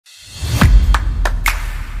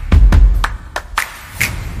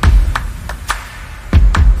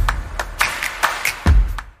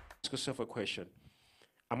ask yourself a question.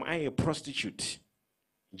 Am I a prostitute?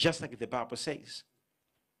 Just like the Bible says.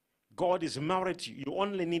 God is married to you. You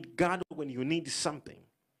only need God when you need something.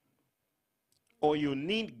 Or you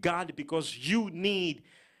need God because you need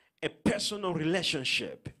a personal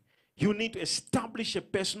relationship. You need to establish a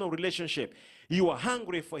personal relationship. You are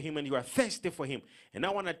hungry for him and you are thirsty for him. And I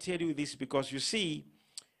want to tell you this because you see,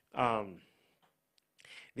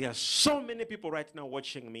 there are so many people right now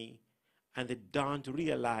watching me, and they don't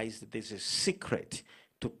realize that there's a secret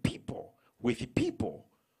to people, with people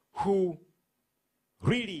who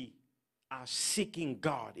really are seeking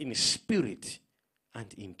God in spirit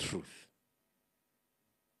and in truth.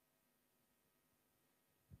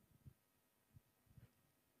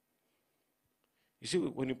 You see,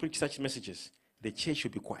 when you preach such messages, the church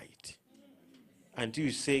should be quiet until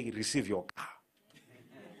you say, receive your car.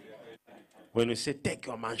 When you say, take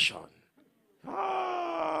your mansion.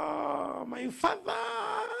 Oh, my father.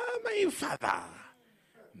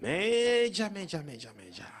 Major.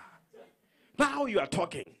 Now you are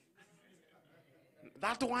talking.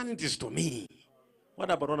 That one is to me.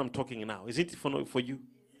 What about what I'm talking now? Is it for you?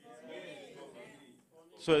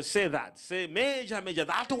 So say that. Say, major,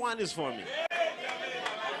 that one is for me.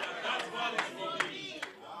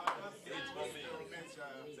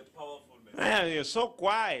 Yeah, you're so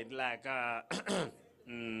quiet, like,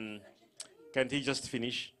 can't he just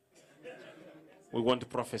finish? We want to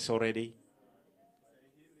prophesy already.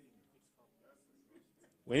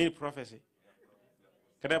 We need prophecy.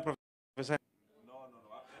 Can I prophesy? No.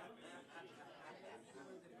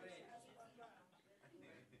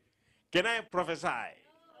 Can I prophesy?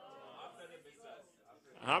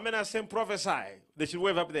 How many are saying prophesy? They should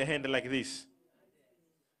wave up their hand like this.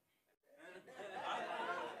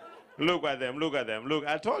 Look at them. Look,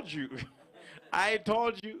 I told you. I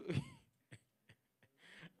told you.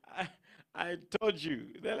 I told you.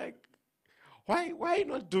 They're like, why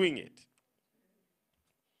not doing it?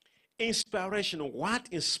 Inspiration. What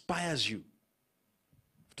inspires you?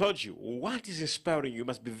 I told you, what is inspiring you? You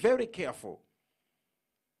must be very careful.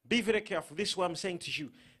 Be very careful. This is what I'm saying to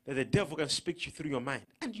you, that the devil can speak to you through your mind,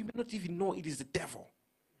 and you may not even know it is the devil.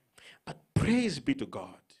 But praise be to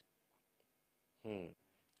God.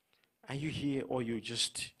 Are you here or you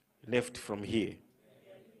just left from here?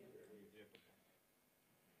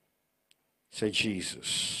 Say,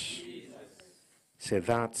 Jesus. Say,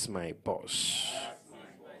 that's my boss.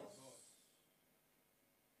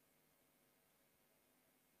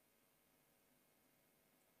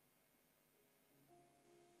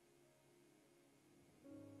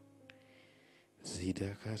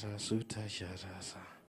 Zidakara suta sharasa.